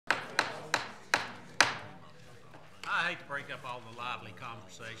break up all the lively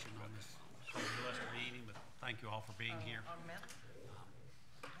conversation on this illustrious evening, but thank you all for being here.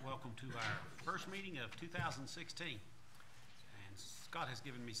 Welcome to our first meeting of 2016. And Scott has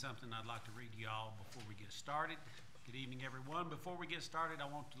given me something I'd like to read to you all before we get started. Good evening, everyone. Before we get started, I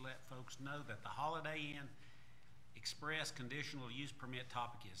want to let folks know that the Holiday Inn Express conditional use permit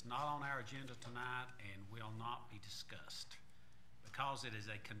topic is not on our agenda tonight and will not be discussed. Because it is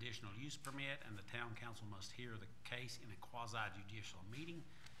a conditional use permit and the town council must hear the case in a quasi-judicial meeting,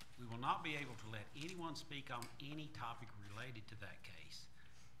 we will not be able to let anyone speak on any topic related to that case.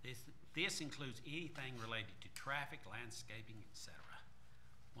 This includes anything related to traffic, landscaping, etc.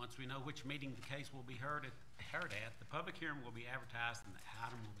 Once we know which meeting the case will be heard at, the public hearing will be advertised and the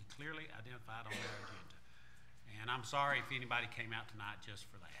item will be clearly identified on our agenda. And I'm sorry if anybody came out tonight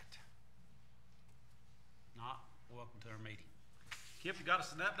just for that. Not, welcome to our meeting. Kip, you got us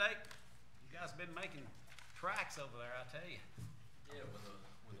an update? You guys been making tracks over there, I tell you. Yeah,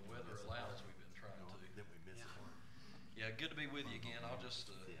 when the weather allows, we've been trying to. Did we miss it? Yeah, good to be with you again. I'll just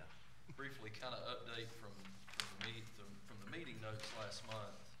briefly kind of update from the meeting notes last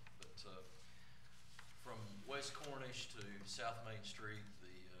month. But from West Cornish to South Main Street,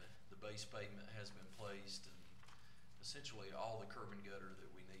 the base pavement has been placed, and essentially all the curb and gutter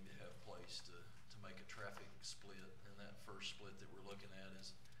that we need to have placed to make a traffic split. And that first split that we're looking at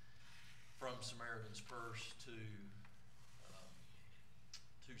is from Samaritan's Purse to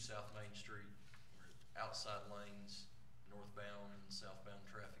South Main Street, where outside lanes, northbound and southbound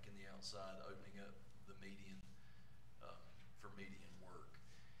traffic in the outside, opening up the median for median work.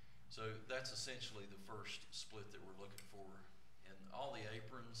 So that's essentially the first split that we're looking for. And all the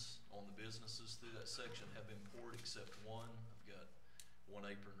aprons on the businesses through that section have been poured except one. I've got one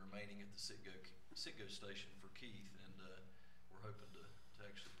apron remaining at the Citgo station for Keith, and we're hoping to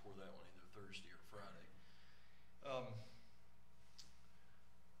actually pour that one either Thursday or Friday.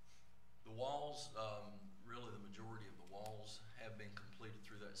 The walls, really the majority of the walls have been completed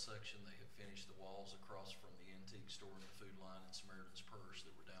through that section. They have finished the walls across from the antique store and the food line and Samaritan's Purse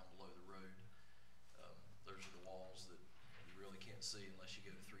that were down below the road. Those are the walls that you really can't see unless you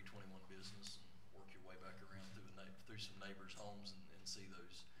go to 321 Business and work your way back around through some neighbors' homes and see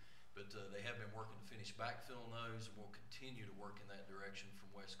those. But they have been working to finish backfilling those, and we'll continue to work in that direction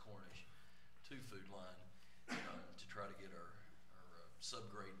from West Cornish to Food Line to try to get our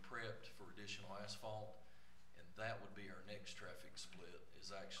subgrade prepped for additional asphalt. And that would be our next traffic split, is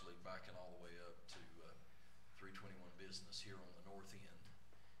actually backing all the way up to 321 Business here on the north end.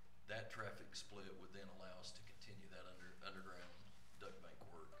 That traffic split would then allow us to continue that underground duct bank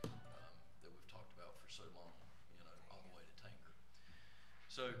work that we've talked about for so long, all the way to Tanger.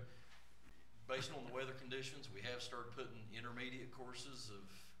 So based on the weather conditions, we have started putting intermediate courses of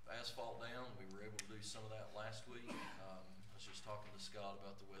asphalt down. We were able to do some of that last week. I was just talking to Scott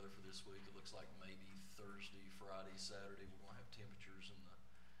about the weather for this week. It looks like maybe Thursday, Friday, Saturday we're going to have temperatures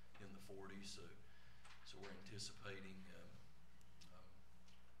in the 40s. So we're anticipating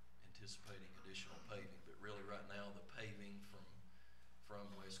additional paving. But really right now the paving from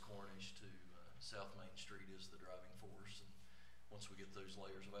West Cornish to South Main Street is the driving force. And once we get those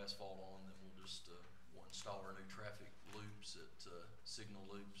layers of asphalt on, then we'll just we'll install our new traffic loops at signal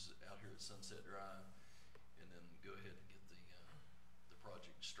loops out here at Sunset Drive, and then go ahead and get the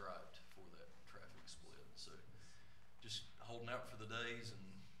project striped for that traffic split. So just holding out for the days and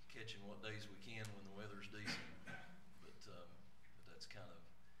catching what days we can when the weather's decent. But that's kind of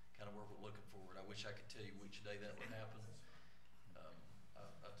where we're looking forward. I wish I could tell you which day that would happen.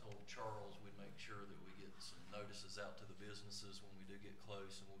 I told Charles we'd make sure that we get some notices out to the businesses when we do get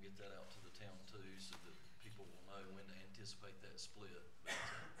close, and we'll get that out to the town too, so that people will know when to anticipate that split. But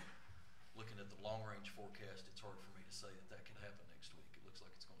looking at the long-range forecast, it's hard for me to say that could happen next week. It looks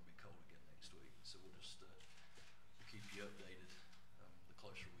like it's going to be cold again next week, so we'll just we'll keep you updated the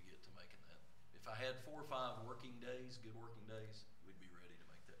closer we get to making that. If I had 4 or 5 working days, good working days, we'd be ready to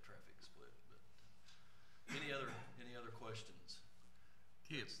make that traffic split. But any other questions?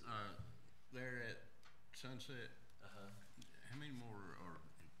 Kip, there at Sunset, how many more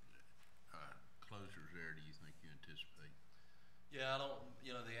closures there do you think you anticipate? Yeah, I don't,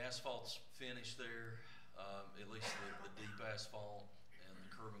 the asphalt's finished there, at least the deep asphalt, and the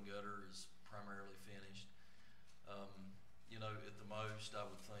curb and gutter is primarily finished. At the most, I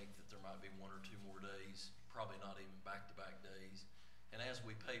would think that there might be 1 or 2 more days, probably not even back-to-back days. And as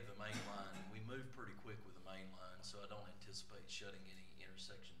we pave the main line, we move pretty quick with the main line, so I don't anticipate shutting any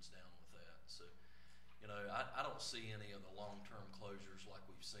intersections down with that. So, I don't see any of the long-term closures like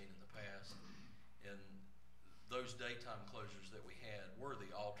we've seen in the past. And those daytime closures that we had were the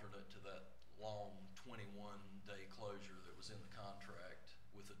alternate to that long 21-day closure that was in the contract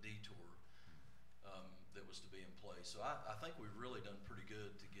with a detour that was to be in place. So I think we've really done pretty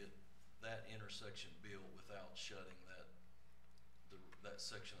good to get that intersection built without shutting that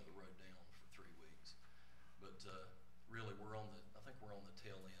section of the road down for 3 weeks. But really, I think we're on the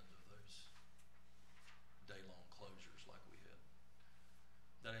tail end of those day-long closures like we had.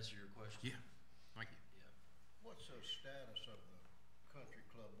 That answer your question? Yeah, thank you. Yeah. What's the status of the country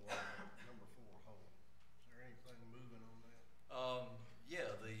club wall at number 4 hole? Is there anything moving on that?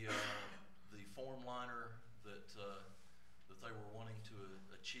 Yeah, the form liner that they were wanting to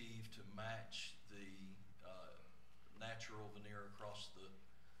achieve to match the natural veneer across the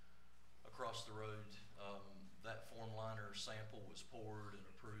road. That form liner sample was poured and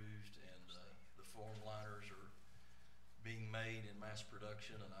approved, and the form liners are being made in mass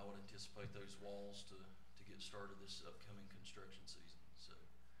production, and I would anticipate those walls to get started this upcoming construction season. So,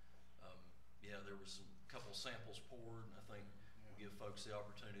 yeah, there was a couple samples poured, and I think we'll give folks the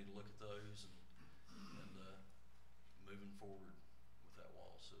opportunity to look at those and moving forward with that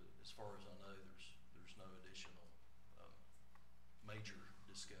wall. So, as far as I know, there's no additional major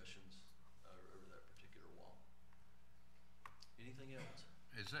discussions over that particular wall. Anything else?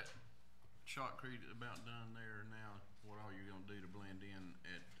 Is that shotcrete about done there now? What all you gonna do to blend in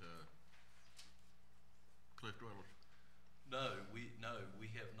at Cliff Dwellers? No, we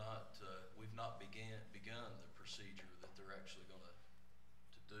have not. We've not begun the procedure that they're actually going to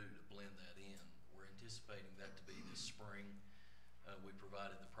blend that in. We're anticipating that to be this spring. We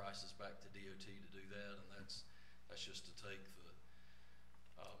provided the prices back to DOT to do that, and that's just to take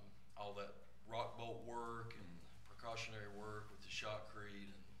all that rock bolt work and precautionary work with the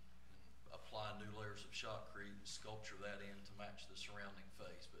shotcrete and apply new layers of shotcrete and sculpture that in to match the surrounding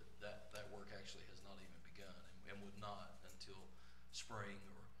face. But that work actually has not even begun and would not until spring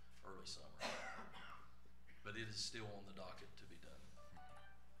or early summer. But it is still on the docket to be done.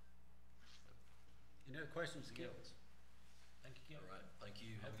 Any other questions, Gil? Else? Thank you, Gil. All right, thank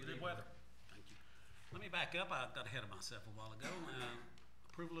you. Have a good evening. weather. Thank you. Let me back up. I got ahead of myself a while ago.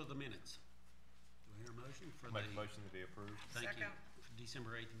 Approval of the minutes. Do I hear a motion for Make a motion to be approved. Thank you. Second. For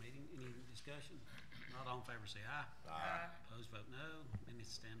December 8th meeting. Any discussion? Not all in favor, say aye. Aye. Opposed, vote no.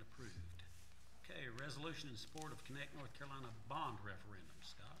 Minutes stand approved. Okay, resolution in support of Connect North Carolina bond referendum.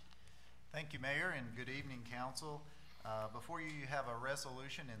 Scott? Thank you, Mayor, and good evening, Council. Before you, you have a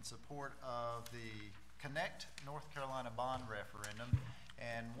resolution in support of the Connect North Carolina bond referendum.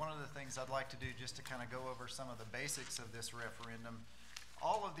 And one of the things I'd like to do just to kind of go over some of the basics of this referendum.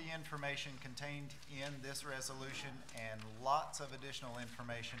 All of the information contained in this resolution and lots of additional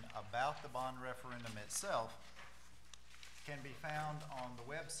information about the bond referendum itself can be found on the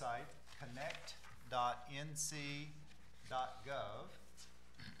website connect.nc.gov.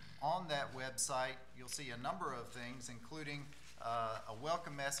 On that website, you'll see a number of things, including a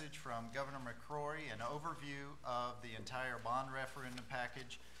welcome message from Governor McCrory, an overview of the entire bond referendum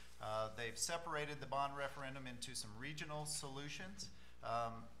package. They've separated the bond referendum into some regional solutions,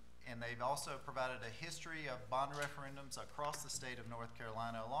 and they've also provided a history of bond referendums across the state of North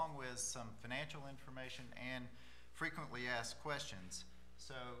Carolina, along with some financial information and frequently asked questions.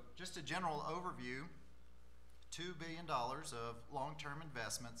 So just a general overview, $2 billion of long-term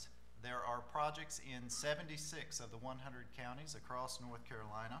investments. There are projects in 76 of the 100 counties across North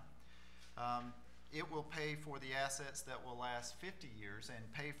Carolina. It will pay for the assets that will last 50 years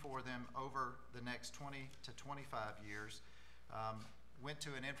and pay for them over the next 20 to 25 years. Went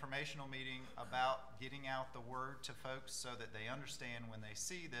to an informational meeting about getting out the word to folks so that they understand when they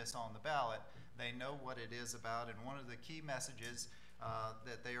see this on the ballot, they know what it is about. And one of the key messages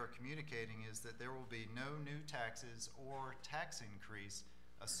that they are communicating is that there will be no new taxes or tax increase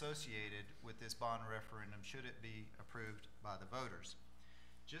associated with this bond referendum should it be approved by the voters.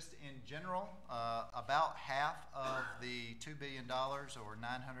 Just in general, about half of the $2 billion or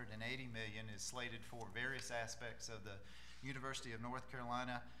 $980 million is slated for various aspects of the University of North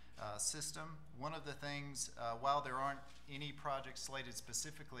Carolina system. One of the things, while there aren't any projects slated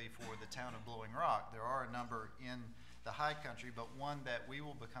specifically for the town of Blowing Rock, there are a number in the high country, but one that we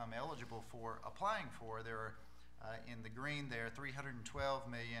will become eligible for applying for. There are, in the green there, $312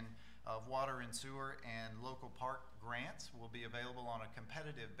 million of water and sewer and local park grants will be available on a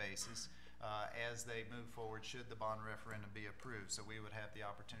competitive basis as they move forward should the bond referendum be approved. So we would have the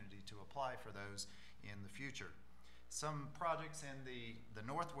opportunity to apply for those in the future. Some projects in the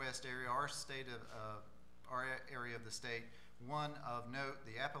northwest area, our area of the state, one of note,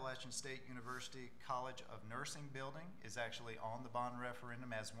 the Appalachian State University College of Nursing building is actually on the bond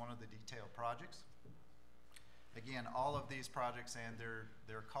referendum as one of the detailed projects. Again, all of these projects and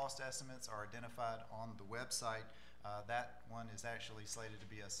their cost estimates are identified on the website. That one is actually slated to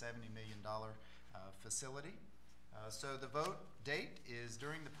be a $70 million facility. So the vote date is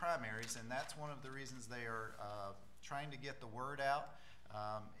during the primaries, and that's one of the reasons they are trying to get the word out.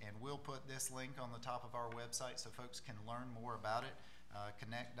 And we'll put this link on the top of our website so folks can learn more about it.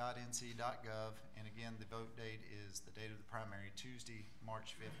 Connect.nc.gov, and again, the vote date is the date of the primary, Tuesday,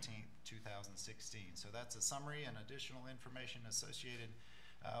 March 15th, 2016. So that's a summary and additional information associated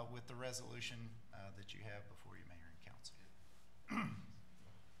with the resolution that you have before you, Mayor and Council.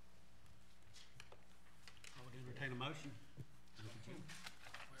 I would entertain a motion. Thank you, Jim.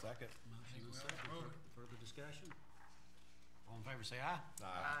 Second. Motion and second. Further discussion? All in favor say aye.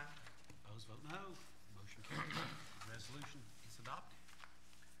 Aye. Opposed, vote no. Motion carries. Resolution is adopted.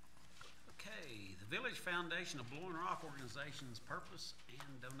 Okay, the Village Foundation of Blowing Rock Organization's purpose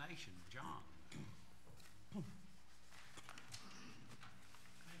and donation. John.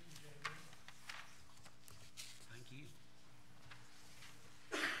 Thank you.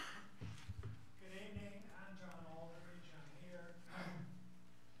 Good evening, I'm John Aldridge. I'm here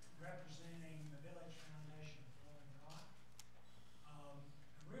representing the Village Foundation of Blowing Rock.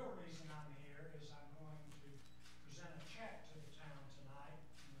 The real reason I'm here is I'm going to present a check to the town tonight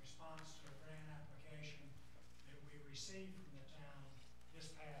in response to a grant application that we received from the town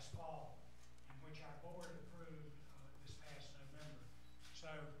this past fall, and which our board approved this past November.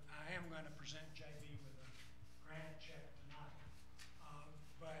 So I am going to present JB with a grant check tonight.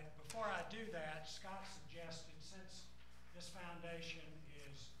 But before I do that, Scott suggested, since this foundation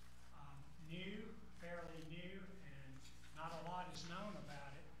is new, fairly new, and not a lot is known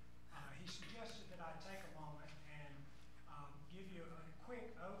about it, he suggested that I take a moment and give you a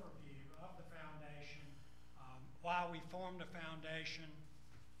quick overview of the foundation, why we formed the foundation,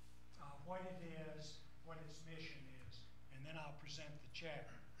 what it is, what its mission is, and then I'll present the check.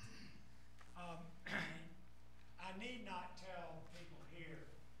 I need not tell people here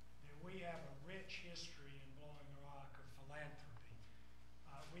that we have a rich history in Blowing Rock of philanthropy.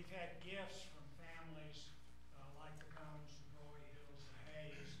 We've had gifts from families like the Combs, the Roy Hills, the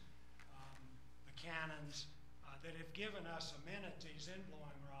Hayes, the Cannons, that have given us amenities in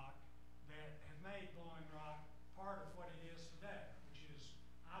Blowing Rock that have made Blowing Rock part of what it is today, which is,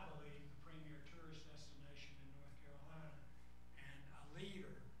 I believe, the premier tourist destination in North Carolina and a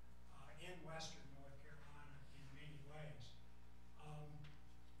leader in Western North Carolina in many ways.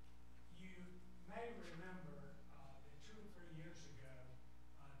 You may remember that 2 or 3 years ago,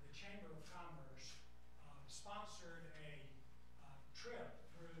 the Chamber of Commerce sponsored a trip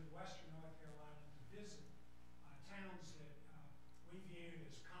through Western North Carolina to visit towns that we viewed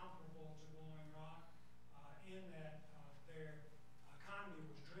as comparable to Blowing Rock in that their economy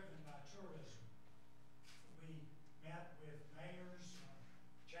was driven by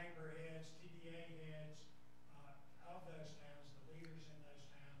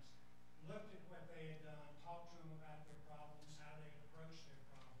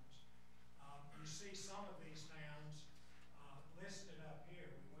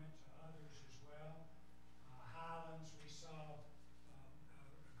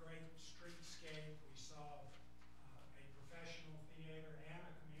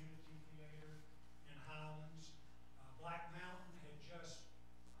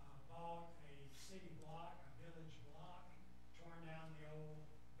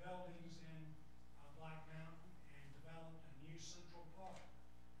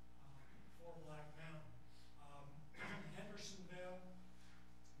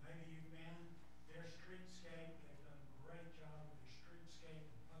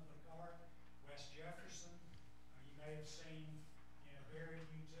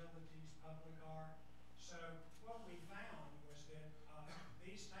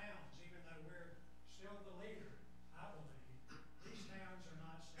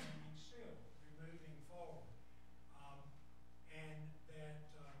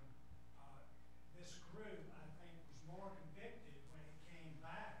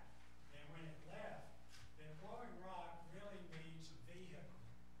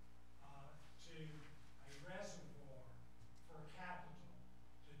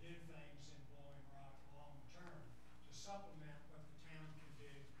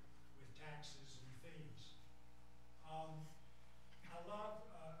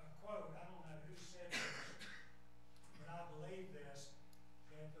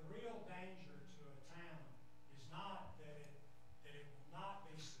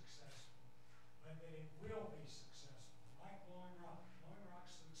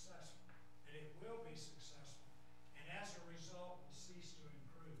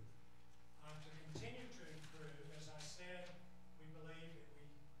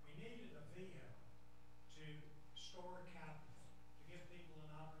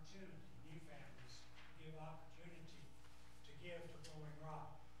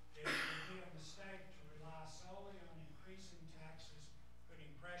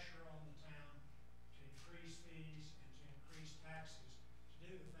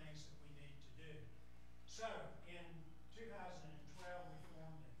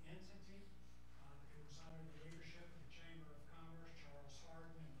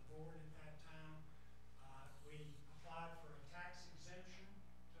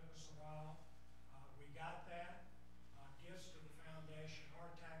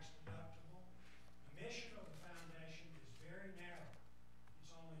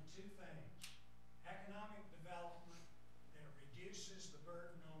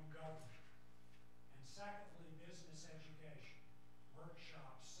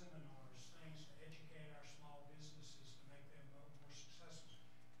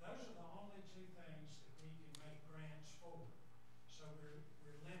forward. So we're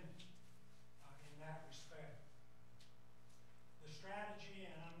limited in that respect. The strategy,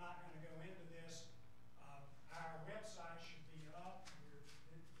 and I'm not going to go into this, our website should be up.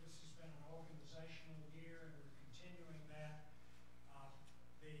 This has been an organizational year, and we're continuing that.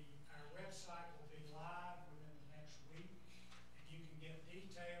 Our website will be live within the next week, and you can get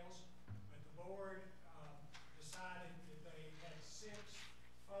details. But the board decided that they had 6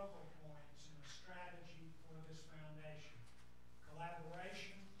 focal points in a strategy for this foundation.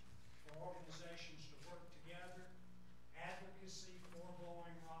 Collaboration, for organizations to work together. Advocacy for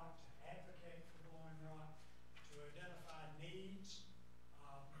Blowing Rock, to advocate for Blowing Rock, to identify needs.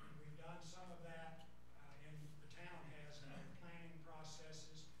 We've done some of that, and the town has in their planning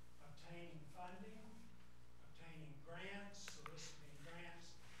processes, obtaining funding, obtaining grants, soliciting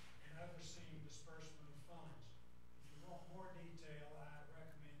grants, and overseeing disbursement of funds. If you want more detail, I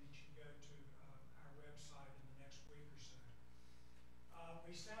recommend that you go to our website in the next week or so.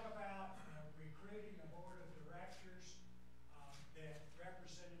 We set about recruiting a board of directors that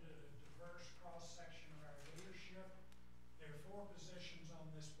represented a diverse cross-section of our leadership. There are 4 positions on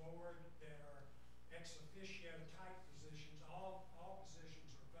this board that are ex officio type positions. All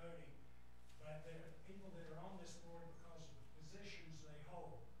positions are voting, but there are people that are on this board because of the positions they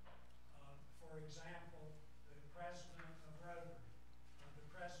hold. For example, the president of Rotary, the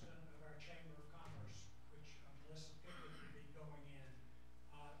president of our Chamber of Commerce, which Melissa Pickett will be going in,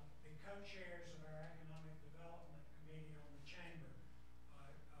 the co-chairs of our Economic Development Committee on the Chamber,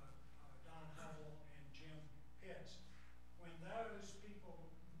 Don Hubble and Jim Pitts. When those people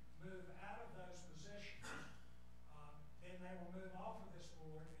move out of those positions, then they will move off of this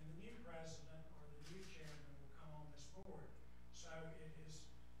board, and the new president or the new chairman will come on this board. So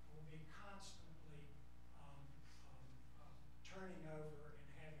will be constantly turning over and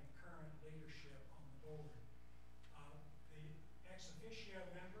having current leadership on the board. The ex officio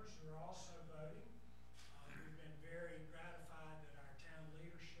members are also voting. We've been very gratified that our town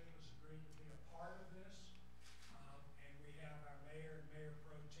leadership has agreed to be a part of this. And we have our mayor and mayor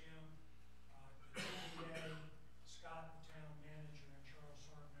pro tem, the DDA, Scott, the town manager, and Charles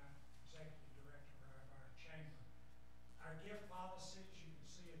Hartnett, executive director of our chamber. Our gift policies, you can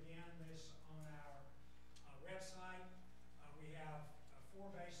see again this on our website. We have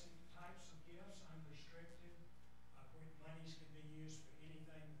 4 basic types of gifts: unrestricted, monies can be used for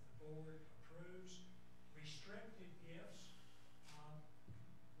anything that the board approves. Restricted gifts,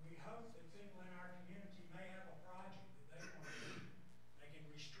 we hope that people in our community may have a project that they want to do. They can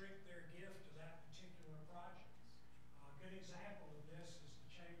restrict their gift to that particular project. A good example of this is the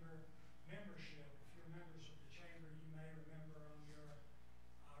chamber membership. If you're members of the chamber, you may remember on your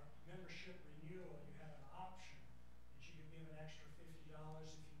membership renewal, you had an option that you could give an extra $50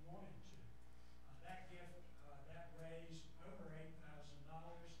 if you wanted to. That gift, that raised over $8,000.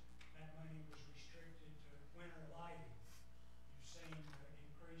 That money was restricted to winter lighting. You've seen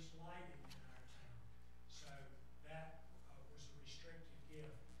increased lighting in our town. So that was a restricted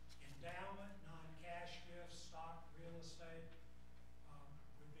gift. Endowment, non-cash gifts, stock, real estate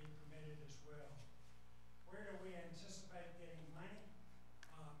would be permitted as well. Where do we anticipate getting money?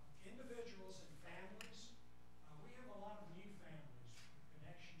 Individuals and families. We have a lot of new families with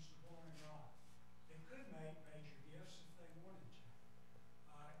connections to Blowing Rock that could make major gifts if they wanted to.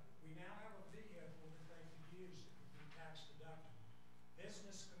 We now have a vehicle that they could use that would be tax deductible.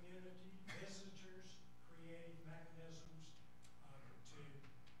 Business community, visitors, creative mechanisms to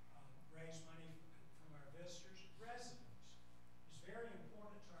raise money from our visitors. Residents. It's very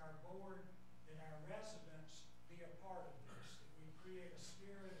important to our board that our residents be a part of this, that we create a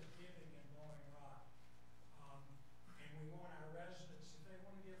spirit of giving in Blowing Rock. And we want our residents, if they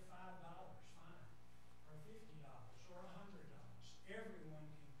want to give $5, fine, or $50, or $100. Everyone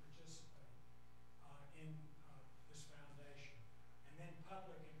can participate in this foundation. And then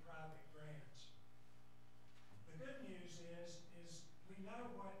public and private grants. The good news is we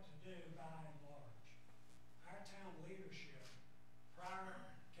know what to do by and large. Our town leadership,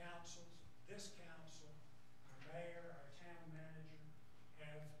 prior councils, this council, our mayor, our town manager,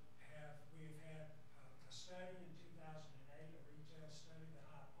 we've had a study in 2008, a retail study, the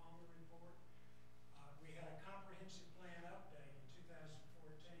High Palmer Report. We had a comprehensive plan update in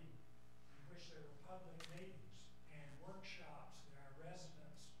 2014 in which there were public meetings and workshops that our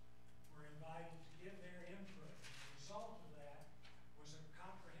residents were invited to give their input. The result of that was a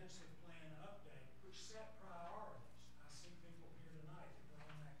comprehensive plan update which set priorities. I see people here tonight that were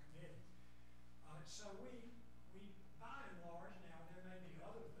on that committee. So we, by and large, now there may be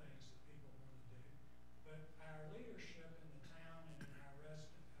other things that people want to do, but our leadership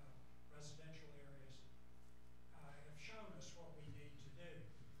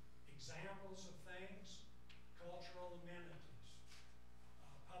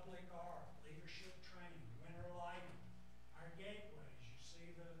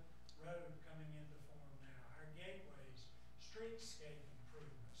streetscape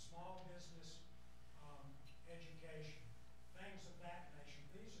improvement, small business education, things of that nature.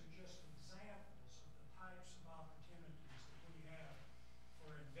 These are just examples of the types of opportunities that we have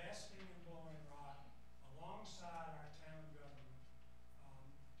for investing in Blowing Rock alongside our town government to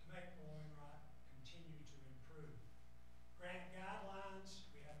make Blowing Rock continue to improve. Grant guidelines,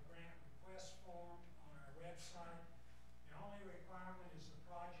 we have a grant request form on our website. The only requirement is the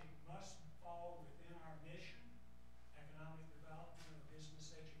project must fall within our mission, economic development or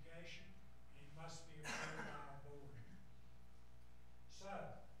business education, and it must be approved by our board. So,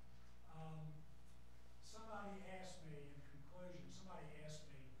 somebody asked me in conclusion, somebody asked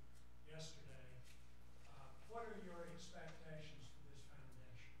me yesterday, what are your expectations for this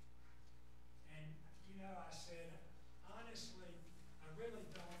foundation? And, you know, I said, honestly, I really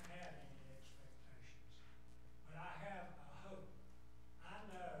don't have any expectations, but I have a hope. I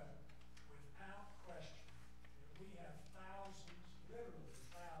know without question that we have thousands, literally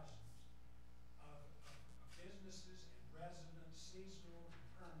thousands, of businesses and residents, seasonal and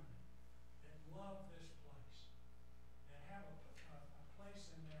permanent, that love this place, that have a place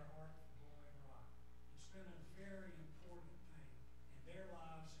in their heart for Blowing Rock. It's been a very important thing in their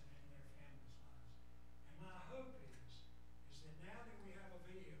lives and in their families' lives. And my hope is that now that we have a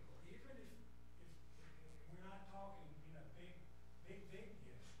vehicle, even if we're not talking, you know, big gifts,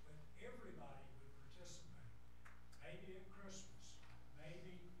 but everybody would participate. Maybe at Christmas,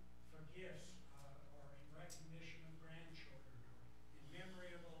 maybe for gifts, or in recognition of grandchildren, or in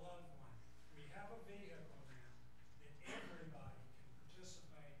memory of a loved one. We have a vehicle now that everybody can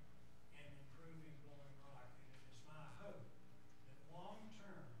participate in improving Blowing Rock, and it is my hope that long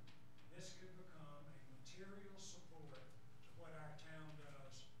term, this could become a material support to what our town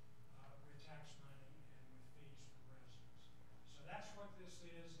does with tax money and with fees from residents. So that's what this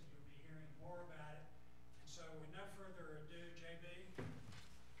is, and you'll be hearing more about it. And so with no further ado, JB,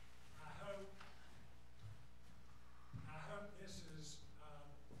 I hope this is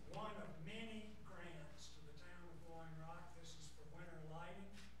one of many grants to the town of Blowing Rock. This is for winter lighting,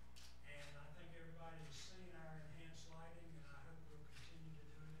 and I think everybody has seen our enhanced lighting, and I hope we'll continue to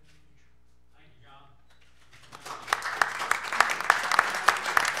do it in the future. Thank you, John.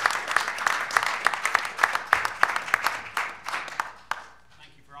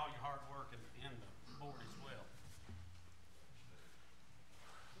 Thank you for all your hard work and the board as well.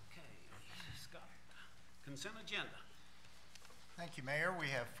 Okay, Scott, consent agenda. Thank you, Mayor. We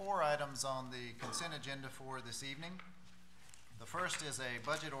have 4 items on the consent agenda for this evening. The first is a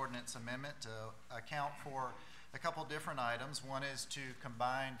budget ordinance amendment to account for a couple different items. One is to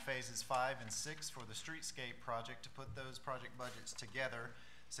combine phases 5 and 6 for the streetscape project, to put those project budgets together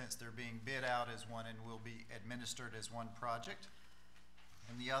since they're being bid out as one and will be administered as one project.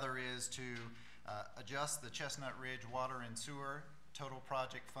 And the other is to adjust the Chestnut Ridge water and sewer total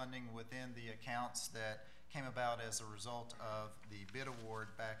project funding within the accounts that came about as a result of the bid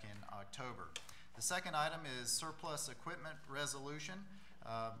award back in October. The second item is surplus equipment resolution.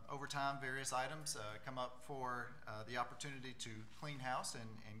 Over time, various items come up for the opportunity to clean house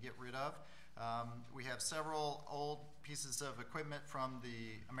and get rid of. We have several old pieces of equipment from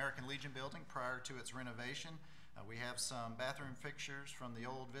the American Legion building prior to its renovation. We have some bathroom fixtures from the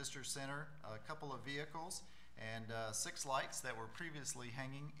old Visitor Center, a couple of vehicles, and 6 lights that were previously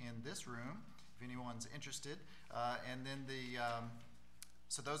hanging in this room, if anyone's interested. And then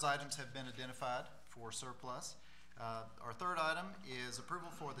so those items have been identified for surplus. Our third item is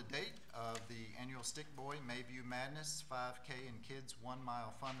approval for the date of the annual Stick Boy Mayview Madness 5K and Kids 1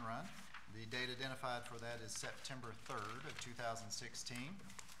 Mile Fun Run. The date identified for that is September 3rd of 2016.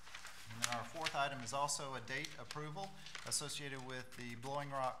 And then our fourth item is also a date approval associated with the Blowing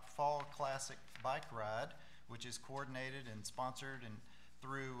Rock Fall Classic Bike Ride, which is coordinated and sponsored and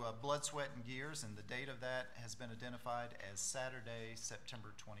through Blood, Sweat, and Gears, and the date of that has been identified as Saturday,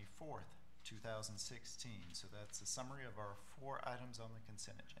 September 24th, 2016. So that's a summary of our 4 items on the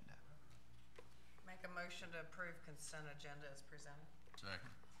consent agenda. Make a motion to approve consent agenda as presented.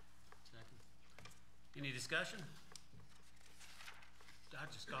 Second. Any discussion? I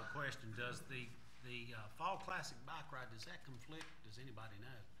just got a question. Does the Fall Classic Bike Ride, does that conflict, does anybody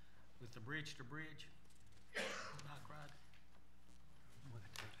know, with the Bridge to Bridge bike ride?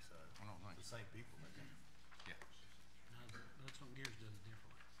 I don't think. The same people, Yeah. No, Blood, Sweat, and Gears does it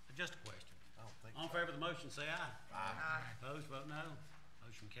differently. Just a question. I don't think All in so. favor of the motion, say aye. Aye. Opposed, vote no.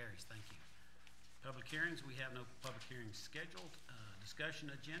 Motion carries. Thank you. Public hearings, we have no public hearings scheduled.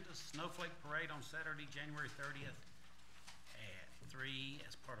 Discussion agenda, Snowflake Parade on Saturday, January 30th at 3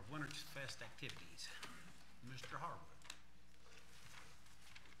 as part of Winterfest activities. Mr. Harwood.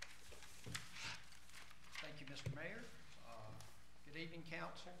 Thank you, Mr. Mayor.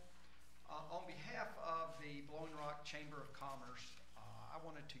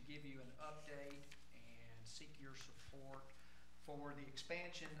 wanted to give you an update and seek your support for the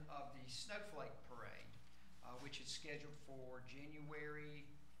expansion of the Snowflake Parade, which is scheduled for January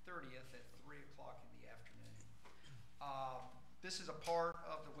 30th at 3 o'clock in the afternoon. This is a part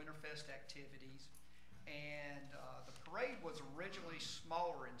of the Winterfest activities, and the parade was originally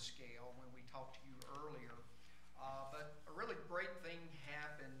smaller in scale when we talked to you earlier, but a really great thing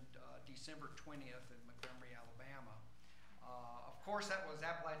happened December 20th in Montgomery, Alabama. Of course, that was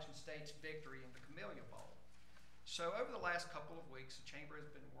Appalachian State's victory in the Camellia Bowl. So over the last couple of weeks, the Chamber has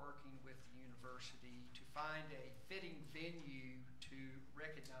been working with the university to find a fitting venue to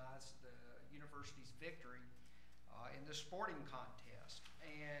recognize the university's victory in the sporting contest.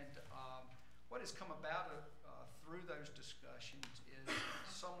 And what has come about through those discussions is a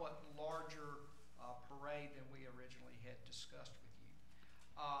somewhat larger parade than we originally had discussed with you.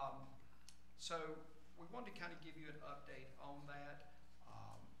 So we wanted to kind of give you an update on that.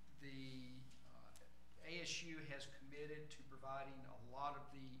 The ASU has committed to providing a lot of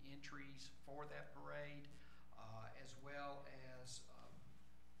the entries for that parade, as well as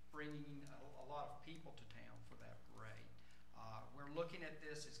bringing a lot of people to town for that parade. We're looking at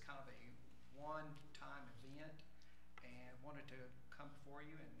this as kind of a one-time event, and wanted to come before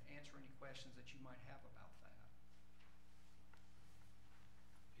you and answer any questions that you might have about that.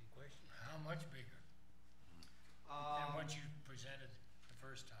 Any questions? How much bigger than what you presented the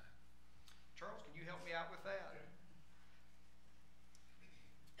first time? Charles, can you help me out with that?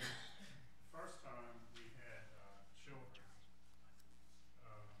 First time we had children,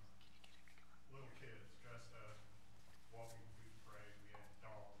 little kids dressed up, walking through the parade. We had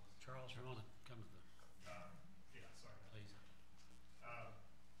dogs. Charles, you want to come to the, Yeah, sorry. please?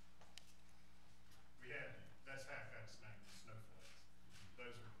 We had, that's its name, snowflakes.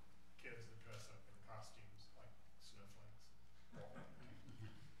 Those are kids that dress up in costumes like snowflakes.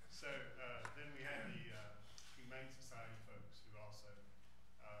 So then we had the Humane Society folks who also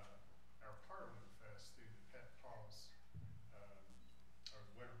are part of Winterfest through the Pet Paws, or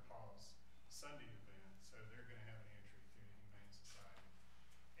Winter Paws Sunday event. So they're going to have an entry through the Humane Society.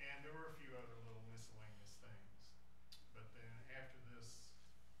 And there were a few other little miscellaneous things. But then after this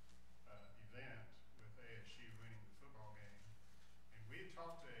event with ASU winning the football game, and we had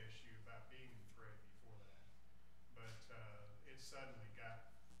talked to ASU about being in the parade before that, but it suddenly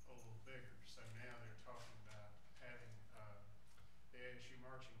got a little bigger. So now they're talking about having the ASU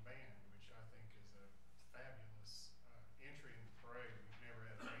marching band, which I think is a fabulous entry in the parade. We've never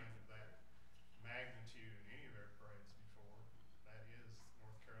had a band of that magnitude in any of our parades before. That is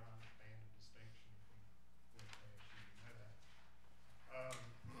North Carolina's band of distinction if we went to ASU, you know that.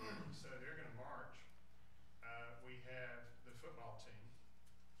 So they're going to march. We have the football team,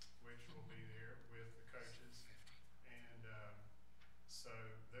 which will be there with the coaches, and so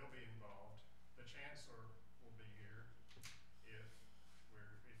they'll be involved. The chancellor will be here if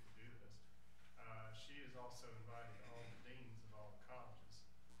we do this. She has also invited all the deans of all the colleges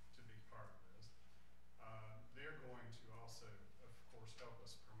to be part of this. They're going to also, of course, help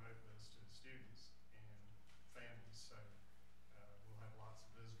us promote this to the students and families. So we'll have lots of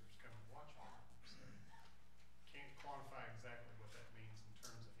visitors come and watch it. So can't quantify exactly what that means in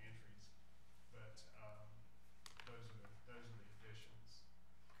terms of entries, but those are the additions.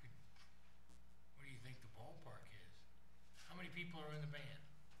 What do you think the ballpark is? How many people are in the band?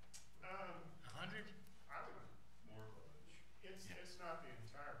 100? I would more. It's not the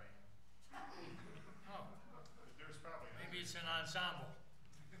entire band. Oh, There's probably maybe it's an ensemble.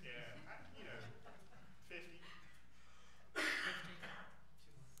 yeah, 50. 50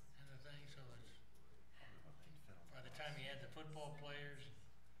 and the thing, so it's, by the time you add the football players,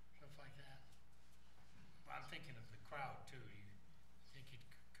 stuff like that. I'm thinking of the crowd too. You think it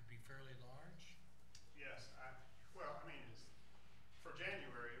could be fairly large? Yes, it's for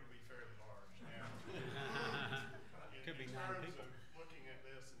January it'll be fairly large. Now, Could be in 9 terms people. of looking at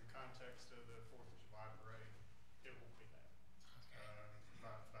this in the context of the 4th of July parade, it won't be that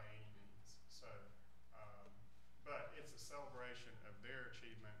by any means. So, but it's a celebration of their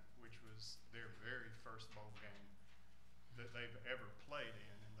achievement, which was their very first bowl game that they've ever played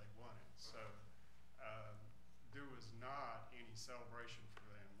in, and they won it. So there was not any celebration for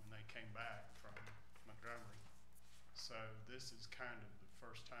them when they came back from Montgomery. So this is kind of the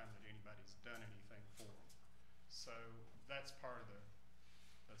first time that anybody's done anything for them. So that's part of the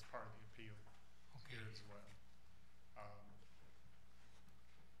appeal here as well.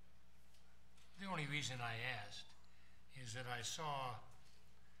 The only reason I asked is that I saw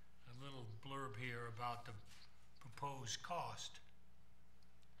a little blurb here about the proposed cost,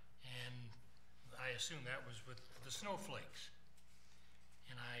 and I assume that was with the snowflakes.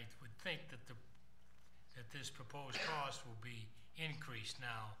 And I would think that that this proposed cost will be increased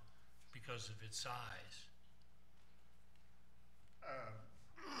now because of its size.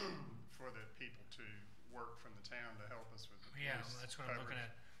 For the people to work from the town to help us with the police Yeah, that's what I'm looking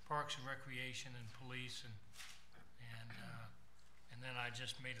coverage. at, Parks and Recreation and Police and then I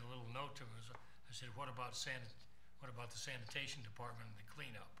just made a little note to him, I said, what about the sanitation department and the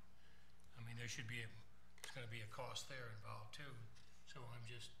cleanup? I mean, there's gonna be a cost there involved too, so I'm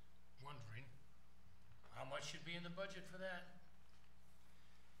just wondering, how much should be in the budget for that?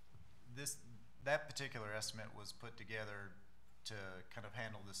 That particular estimate was put together to kind of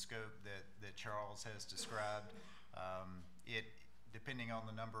handle the scope that Charles has described. Depending on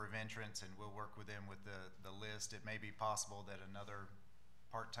the number of entrants, and we'll work with them with the list, it may be possible that another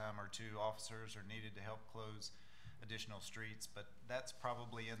part-time or two officers are needed to help close additional streets, but that's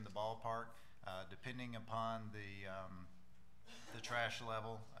probably in the ballpark. Depending upon the trash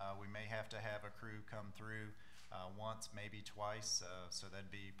level, we may have to have a crew come through once, maybe twice, so that'd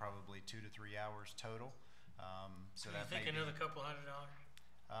be probably 2 to 3 hours total. So You that think may be, another couple $100?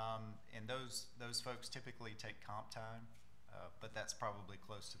 and those folks typically take comp time, but that's probably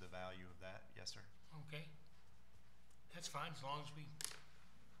close to the value of that. Yes, sir. Okay, that's fine, as long as we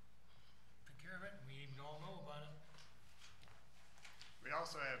take care of it, and we even all know about it. We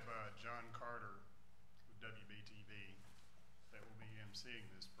also have John Carter with WBTV that will be emceeing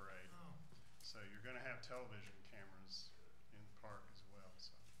this parade. Oh. So you're gonna have television cameras in the park as well,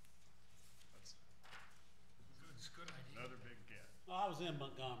 so that's Good, it's a good idea. another big get. Well, I was in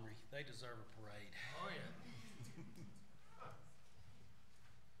Montgomery. They deserve a parade. Oh, yeah.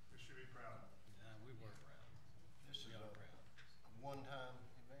 We should be proud of it. Yeah, we were proud. This is We a are proud. one-time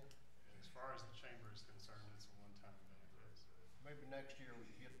event. As far as the chamber is concerned, it's a one-time event, yes. Maybe next year we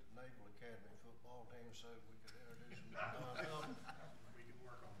could get the Naval Academy football team so we could introduce them to Don Hubbard. We can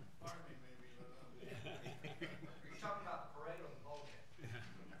work on it. Army maybe, Are you talking about the parade or the ball game? the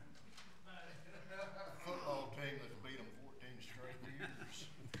football team that's beat them 14 straight years.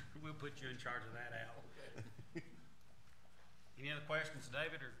 We'll put you in charge of that, Al. Any other questions,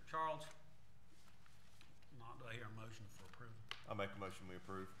 David or Charles? Not, do I hear a motion for approval? I'll make a motion, we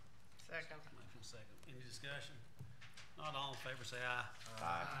approve. Second. Motion second. Any discussion? Not all in favor, say aye.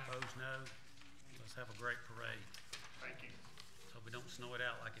 Aye. Opposed, no. Let's have a great parade. Thank you. Hope we don't snow it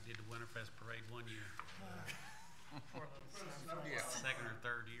out like it did the Winterfest parade one year. Second or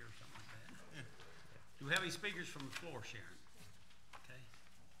third year or something like that. Do we have any speakers from the floor, Sharon? Okay,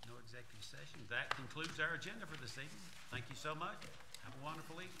 no executive session. That concludes our agenda for this evening. Thank you so much. Have a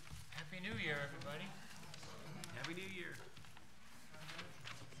wonderful evening. Happy New Year, everybody. Happy New Year.